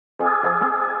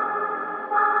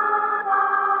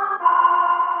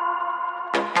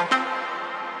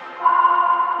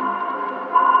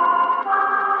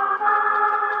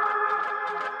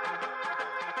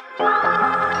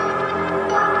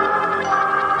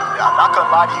I'm not gonna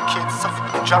lie to you kids, it's a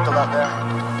fucking jungle out there.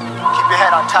 Keep your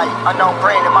head on tight, unknown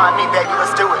brain to mind me, baby,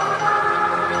 let's do it.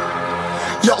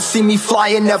 Y'all see me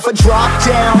flying, never drop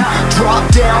down,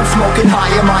 smoking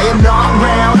high, I am not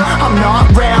round, I'm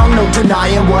not round, no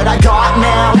denying what I got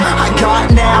now,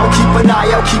 keep an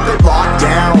eye out, keep it locked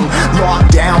down,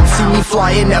 see me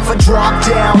flying, never drop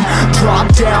down,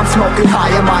 smoking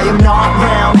high, I am not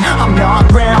round, I'm not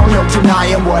round, no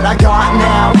denying what I got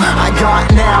now,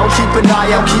 keep an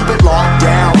eye out, keep it locked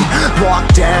down,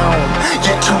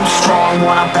 get too strong,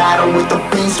 wanna battle with the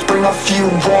beast, bring a few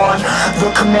on, the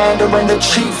commander and the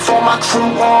chief for my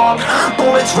crew on.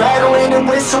 Bullets rattling and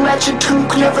whistle at your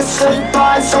toque. Never sleep,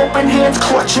 eyes open, hands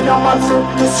clutching on my loot.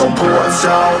 This a war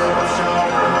zone.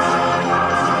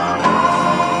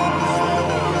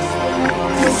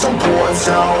 This a war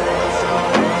zone.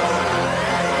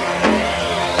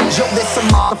 Yo, this a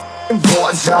motherfucking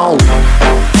war zone.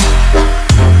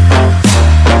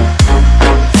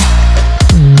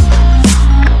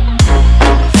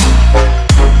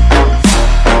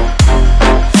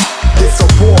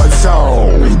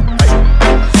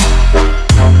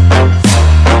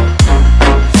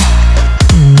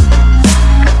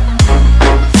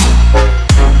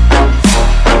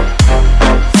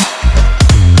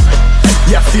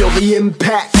 Feel the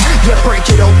impact, yeah, break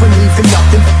it open, leaving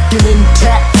nothing f***ing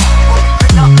intact.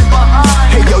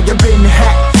 Hey yo, you been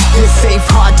hacked, you're safe,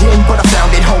 hard in, but I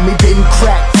found it, homie, been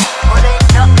cracked. But ain't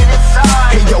nothing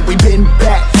inside. Hey yo, we been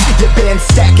back, your band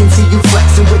stacking, see you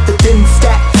flexing with the thin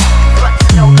stack.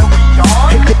 Flexing know that we on.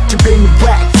 Hey bitch, you been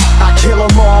whacked, I kill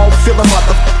them all, feel the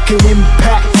motherfucking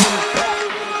impact.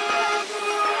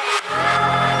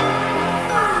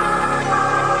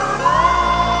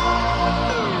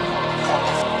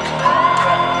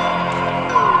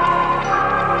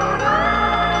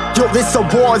 Yo, this a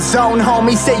war zone,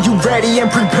 homie, say you ready and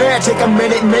prepared. Take a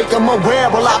minute, make them aware.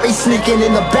 Well, I be sneaking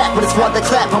in the back, but it's worth the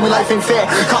clap, homie, life ain't fair.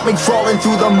 Caught me crawling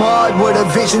through the mud with a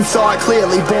vision, saw it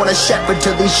clearly. Born a shepherd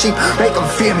to these sheep, make them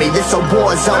fear me. This a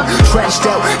war zone, trenched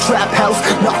out, trap house,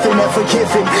 nothing ever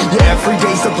given. Yeah, every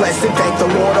day's a blessing, thank the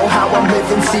Lord, oh how I'm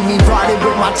living. See me riding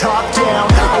with my top down,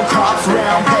 oh cops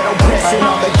round, pedal pressing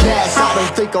on the gas. I don't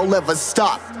think I'll ever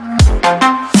stop.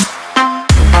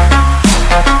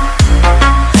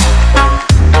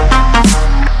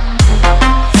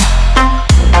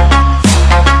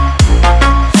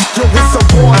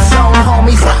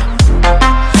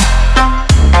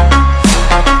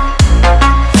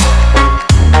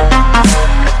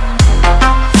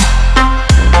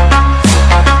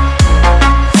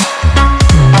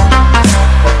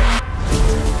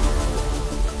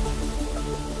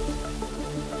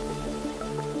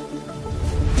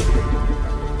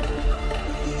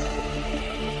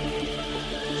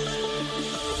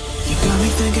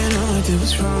 Thinking all I did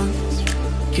was wrong.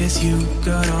 Guess you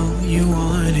got all you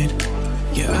wanted.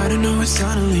 Yeah, I don't know why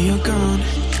suddenly you're gone.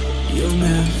 You'll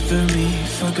never be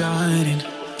forgotten.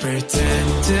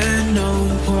 Pretending no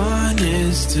one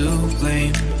is to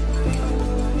blame.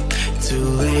 Too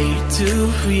late to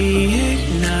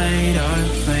reignite our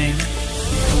flame.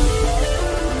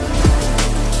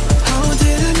 How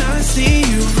did I not see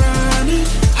you running?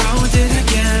 How did I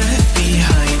get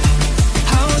behind?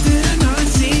 How did I not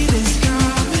see this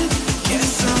coming?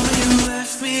 Guess all you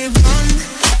left me wrong.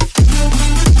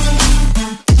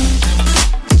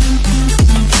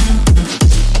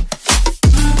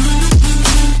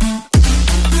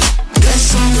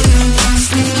 Guess all you left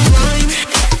me blind.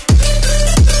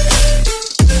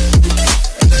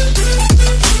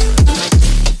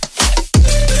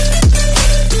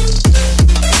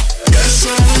 Guess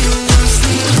all you left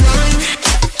me blind.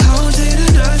 How did I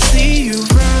not see you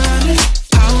running?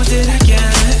 How did I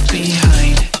get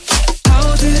behind?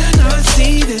 How did I not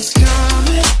see this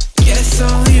coming? Guess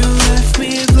all you left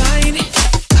me blind.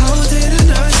 How did I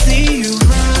not see you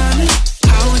running?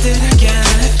 How did I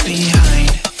get behind?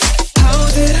 How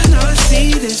did I not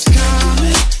see this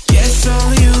coming? Guess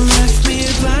all you left me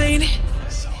blind.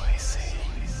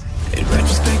 In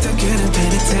retrospect, I could have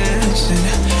paid attention.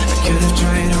 I could have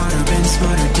tried harder, been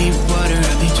smarter, deep water,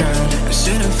 I'd be drowned. I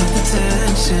should have felt the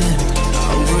tension.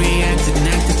 I overreacted and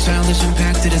acted childish,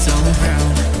 impacted us all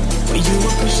around. When you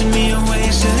were pushing me away,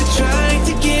 I should have tried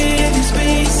to give you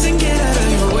space and get out of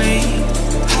your way.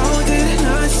 How did I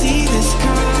not see this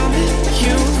coming?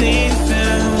 You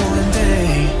leaving one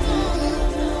day.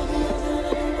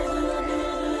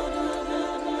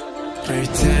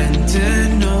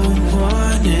 Pretending no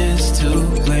one is to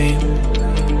blame.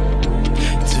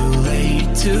 Too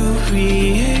late to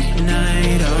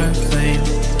reignite our flame.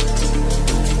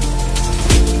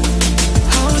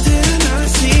 How did I not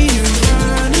see you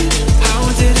running? How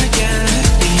did I get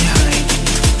behind?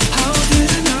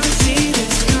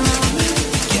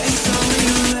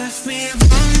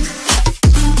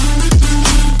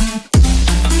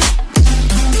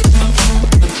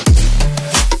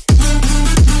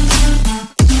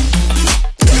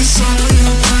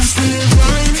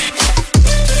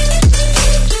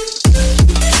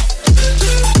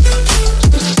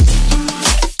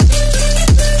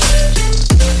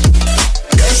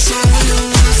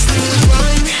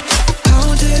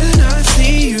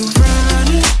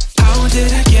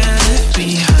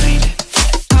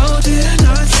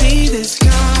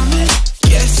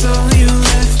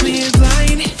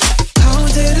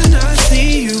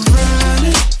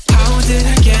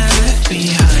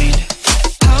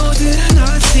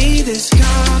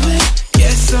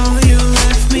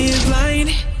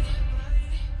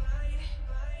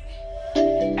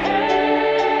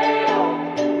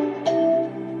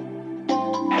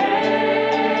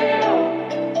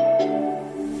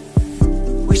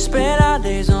 We spent our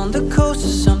days on the coast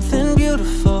of something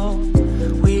beautiful.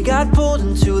 We got pulled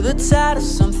into the tide of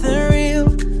something real.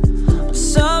 But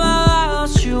somehow I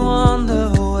lost you on the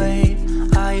way.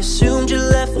 I assumed you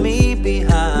left me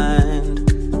behind.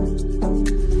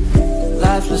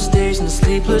 Lifeless days and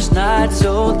sleepless nights,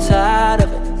 so tired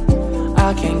of it.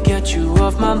 I can't get you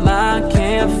off my mind,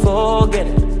 can't forget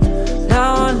it.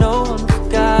 Now I know what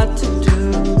I've got to do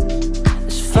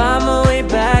is find my way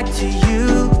back to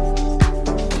you.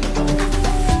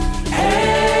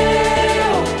 Hey,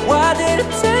 why did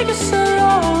it take us so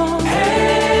long?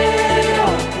 Hey,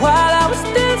 while I was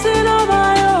dancing on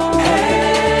my own.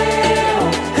 Hey,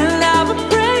 and now my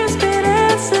prayers been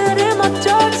answered in my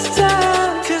darkest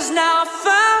time. 'Cause now I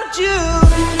found you.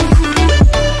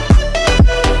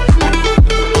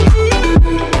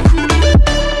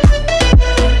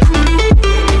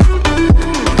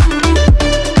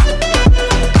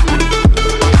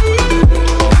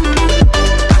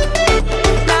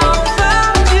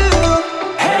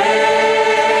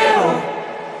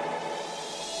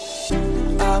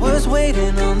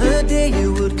 Waiting on the day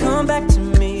you would come back to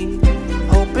me,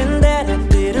 hoping that I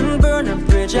didn't burn a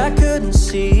bridge I couldn't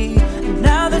see. And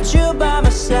now that you're by my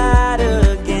side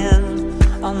again,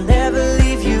 I'll never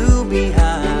leave you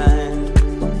behind.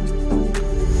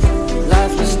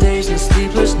 Lifeless days and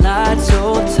sleepless nights, so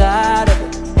tired of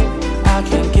it. I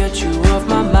can't get you off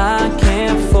my mind,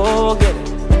 can't forget it.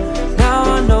 Now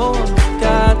I know what I've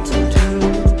got to do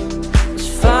is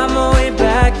find my way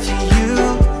back to you.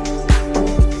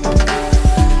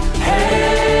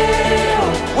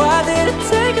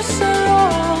 So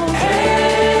long.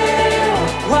 Hey,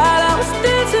 while I was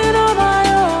dancing on my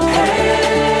own.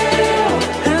 Hey,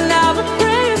 and now my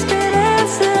prayers been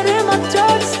answered in my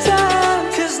darkest time.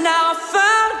 'Cause now I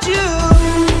found you.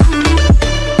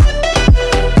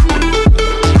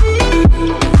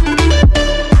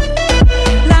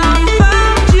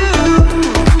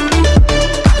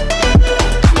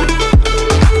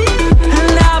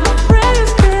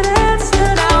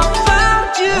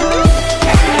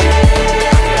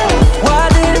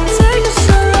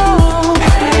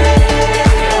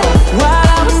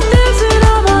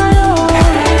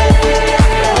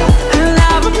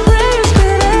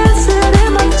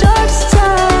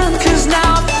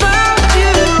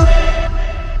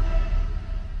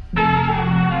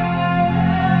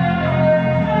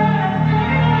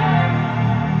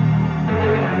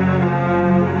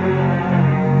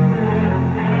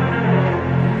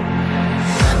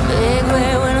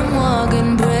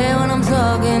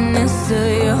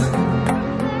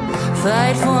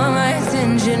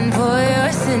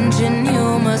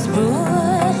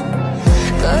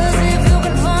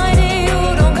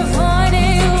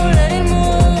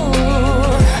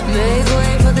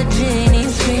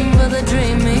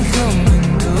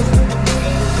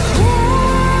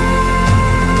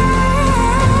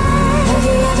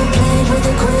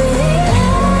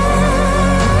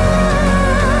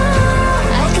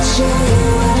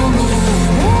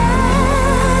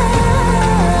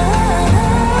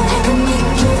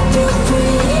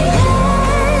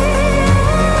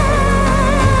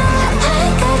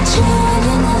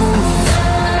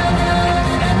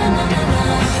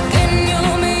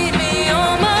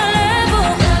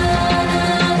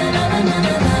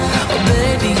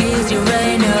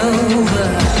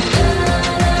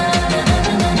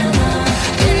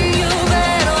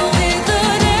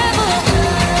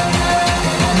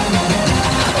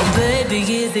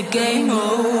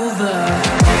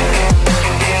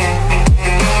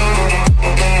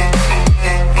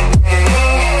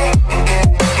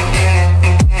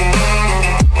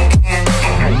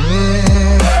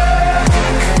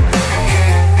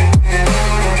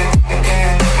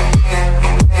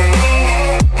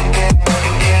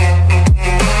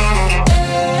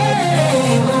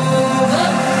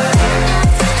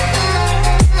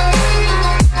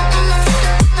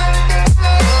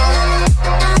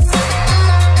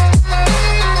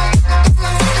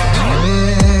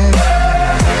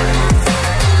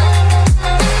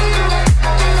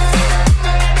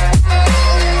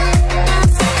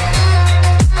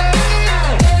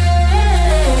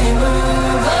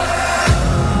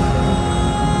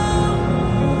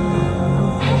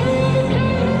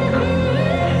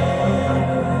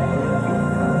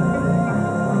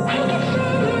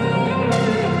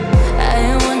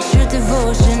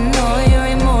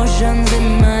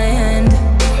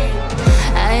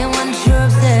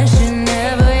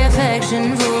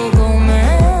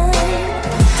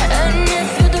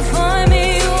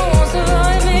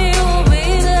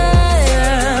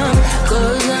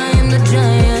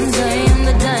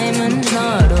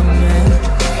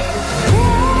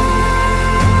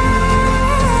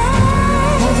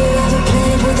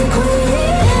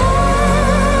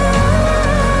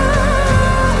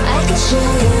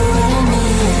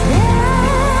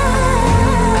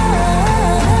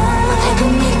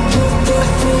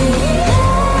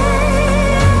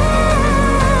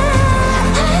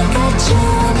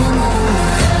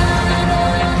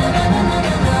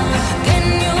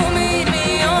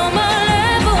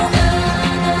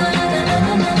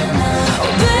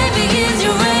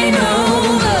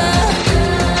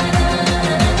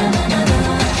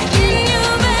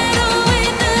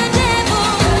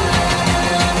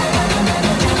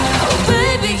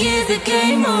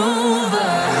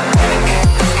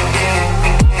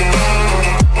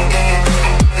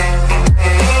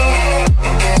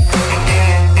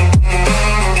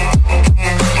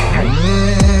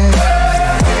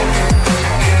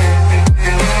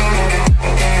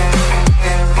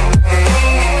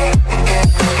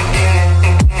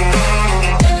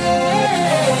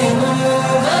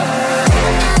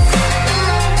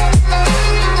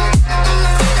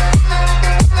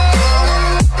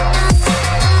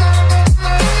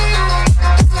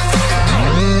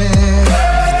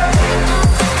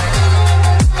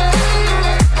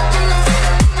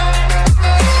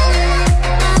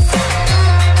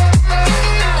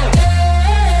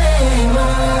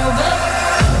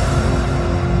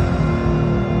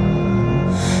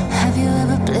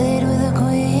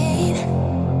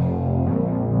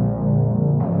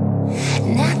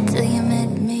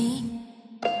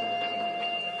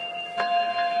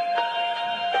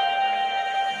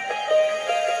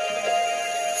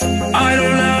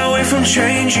 moon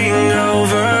changing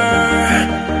over.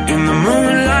 In the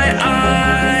moonlight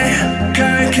I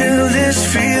can't kill this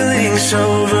feeling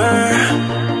sober.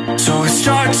 So I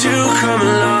start to come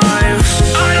alive.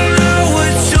 I don't know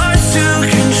what starts to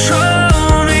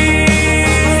control me.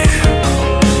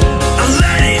 I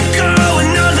let it go,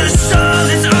 another soul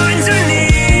that's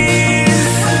underneath.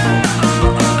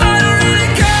 I don't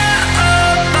really care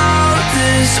about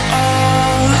this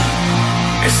all.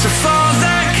 It's the fall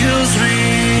that kills me.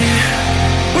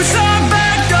 With our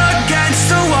back against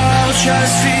the wall,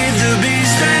 just feed the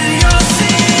beast and you'll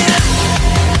see.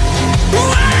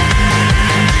 Wait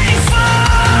for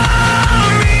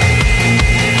me.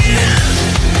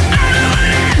 I don't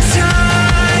wanna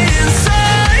die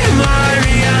inside my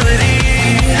reality.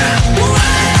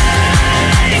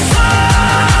 Wait for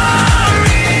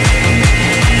me.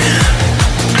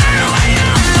 I don't want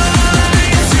your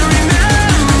mind to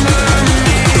remember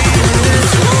me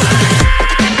this way.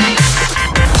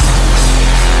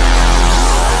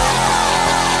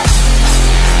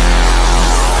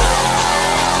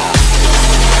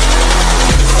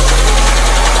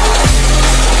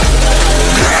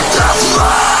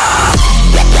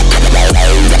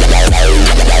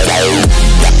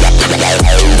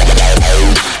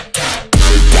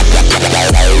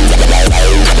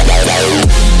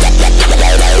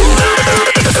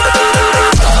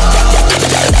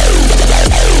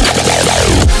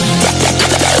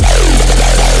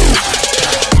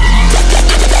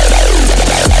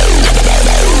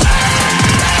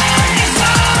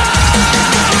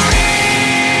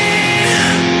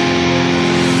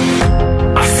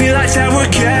 That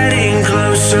we're getting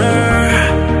closer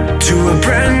to a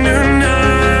brand new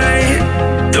night.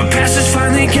 The past is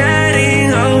finally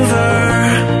getting over.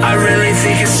 I really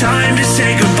think it's time to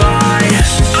say goodbye.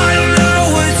 I don't know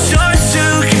what starts to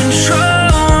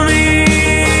control me.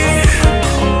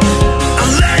 I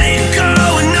let it go,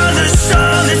 another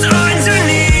soul that's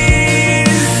underneath.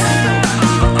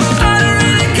 I don't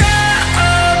really care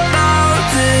about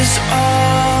this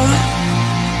all.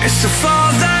 It's the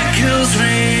fall that kills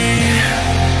me.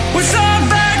 With our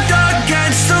back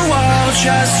against the wall,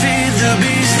 just feed the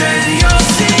beast and you'll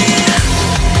see.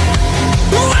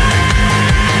 Wait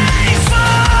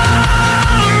for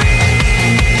me.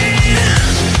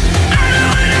 I don't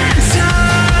wanna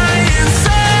die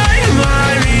inside my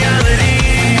reality.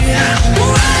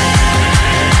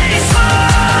 Wait for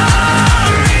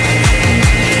me.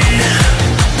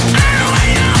 I don't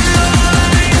want your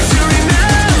mind to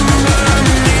remember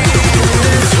me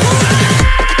this way.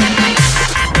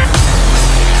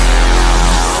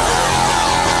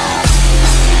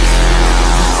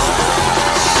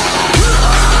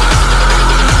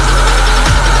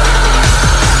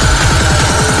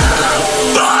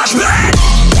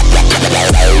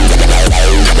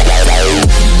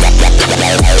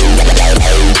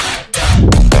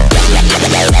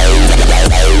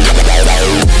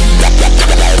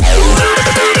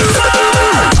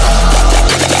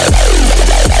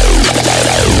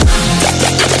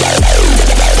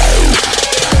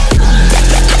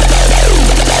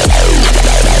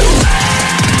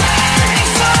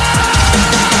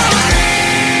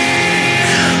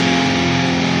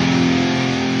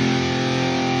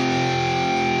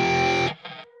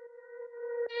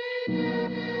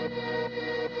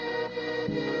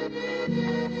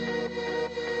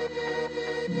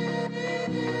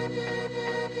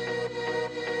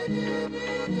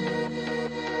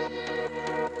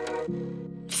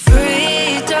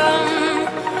 Freedom,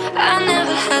 I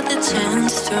never had the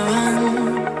chance to run.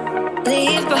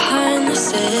 Leave behind the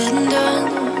said and done.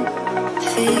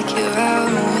 Figure out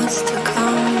what's to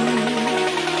come.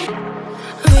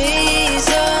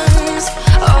 Reasons,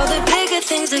 all the bigger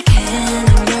things I can't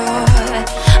ignore.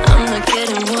 I'm not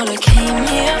getting what I came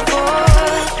here for.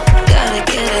 Gotta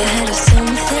get ahead of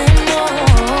something more.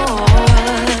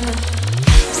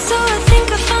 So I think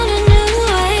I found a new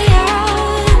way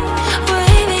out,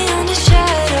 way beyond the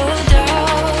shadow of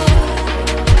doubt.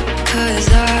 'Cause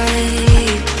I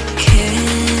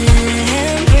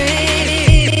can't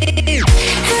breathe,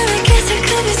 and I guess I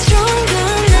could be stronger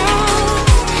now.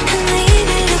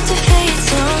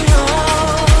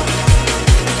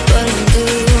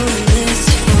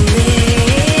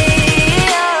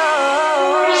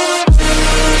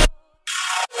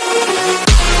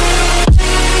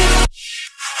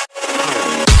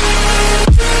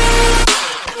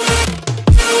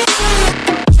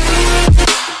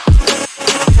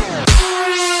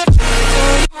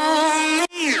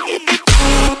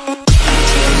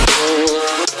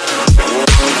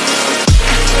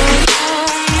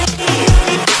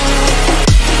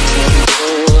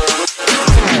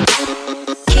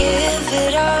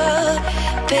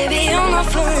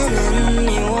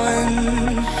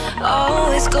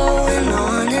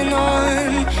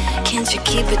 you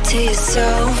keep it to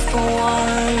yourself for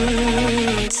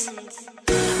once?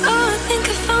 Oh, I think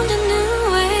I found a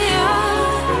new way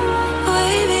out,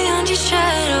 way beyond your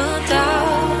shadow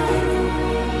doubt.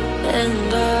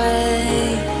 And I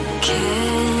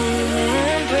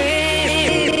can't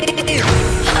breathe.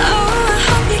 Oh, I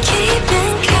hope you're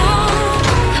keeping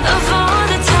count of all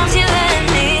the times you let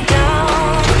me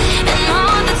down, and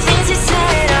all the things you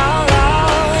said out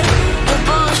loud, the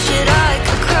bullshit I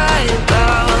could cry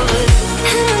about.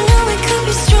 And I know we could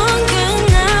be stronger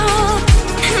now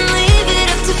and leave it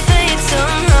up to fate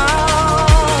somehow.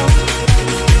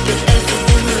 But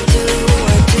everything I do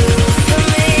for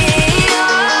me.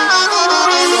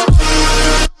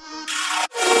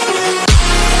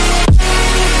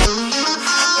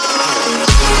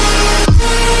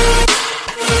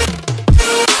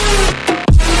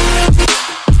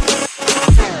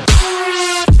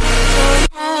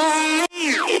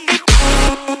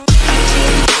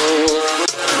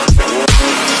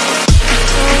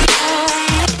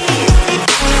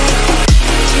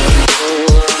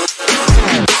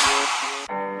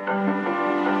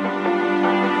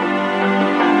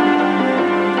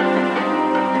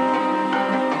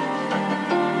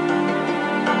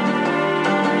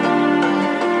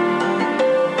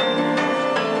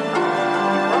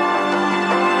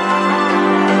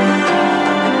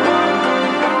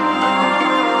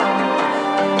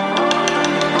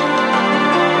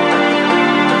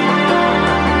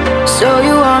 So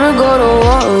you wanna go to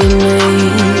war with me?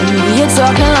 You're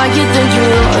talking like you think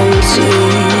you're royalty.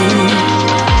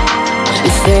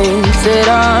 You think that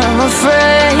I'm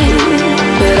afraid,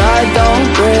 but I don't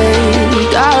break.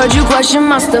 I heard you question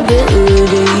my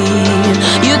stability.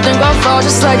 You think I'll fall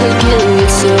just like a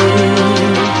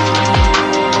guillotine,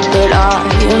 but I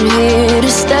am here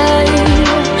to stay.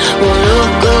 Won't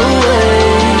look away.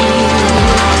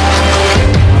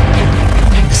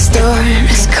 The storm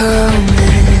is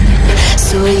coming,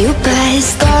 so you better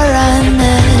start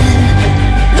running.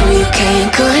 No, you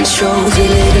can't control,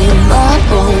 feel it in my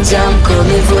bones. I'm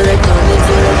coming for the, coming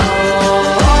for the.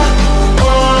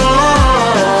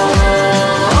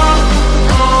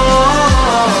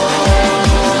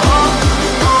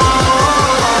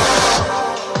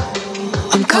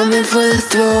 I'm coming for the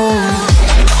throne.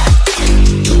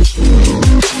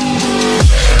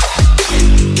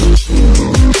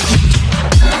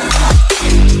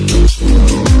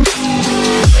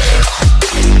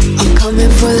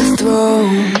 Coming for the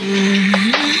throne.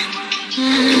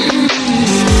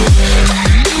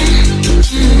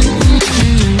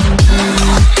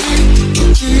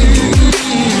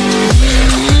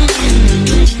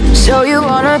 So you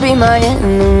wanna be my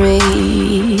enemy?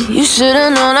 You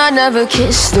should've known I'd never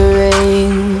kiss the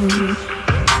rain.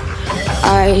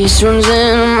 Ice runs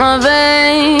in my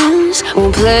veins,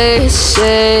 won't play it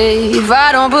safe.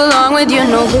 I don't belong with your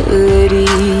nobility.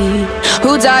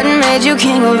 Who died and made you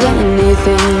king of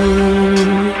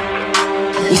anything?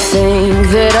 You think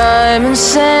that I'm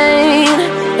insane?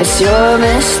 It's your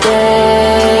mistake.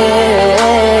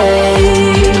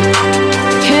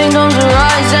 Kingdoms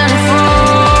rise and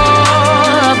fall,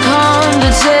 I've come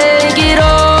to take it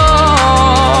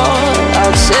all.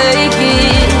 I'll take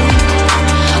it,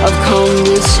 I've come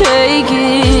to take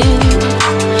it.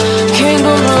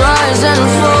 Kingdoms rise and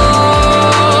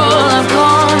fall, I've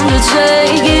come to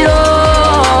take it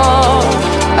all.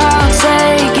 I'll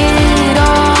take it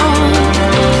all.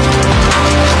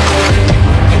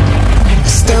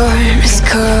 The storm is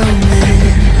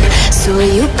coming, so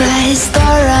you better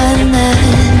start running.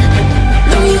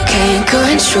 No, you can't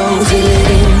control, feel it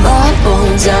in my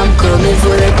bones. I'm coming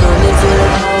for the, coming for the.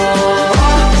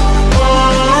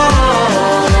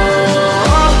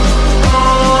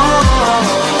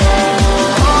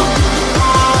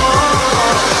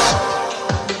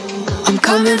 I'm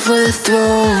coming for the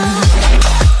throne.